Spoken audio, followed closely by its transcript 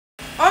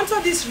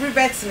onto this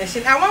Rivet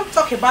machine. I want to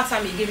talk about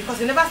them again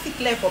because it never still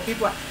clear for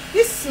people.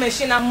 This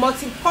machine a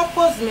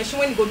multi-purpose machine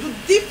when you go do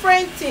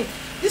different things.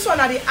 This one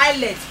are the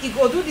eyelet. It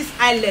go do this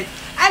eyelet.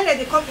 Eyelet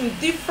they come in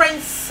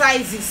different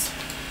sizes.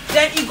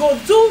 Then it go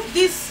do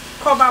this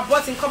cover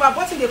button. Cover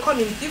button they come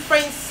in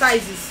different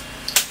sizes.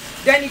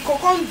 Then it go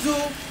come do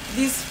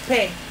this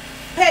pair.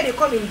 Pair they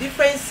come in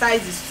different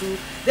sizes too.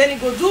 Then it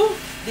go do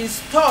the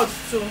stud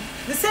too.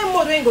 The same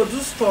mode when you go do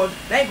stud,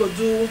 then you go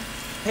do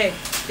pair.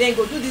 Then you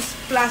go do these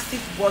plastic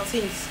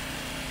buttons.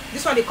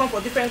 This one they come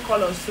for different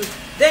colors too.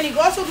 Then you go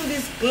also do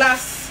these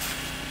glass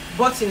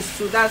buttons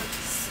too. That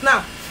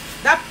snap.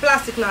 That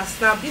plastic now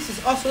snap. This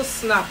is also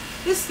snap.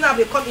 This snap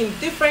they come in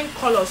different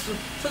colors too.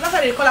 So that's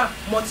why they call it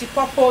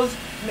multi-purpose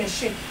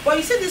machine. But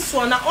you see this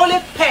one now only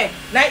pair.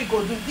 Now you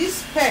go do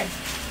this pair.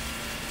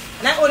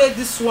 Now only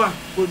this one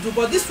go do.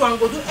 But this one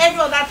go do every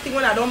other thing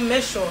when I don't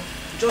measure.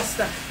 Just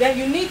that. Then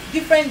you need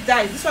different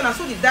dies. This one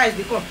also the dies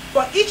they come.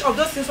 For each of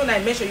those things when I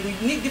measure, you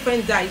need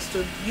different dies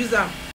to use them.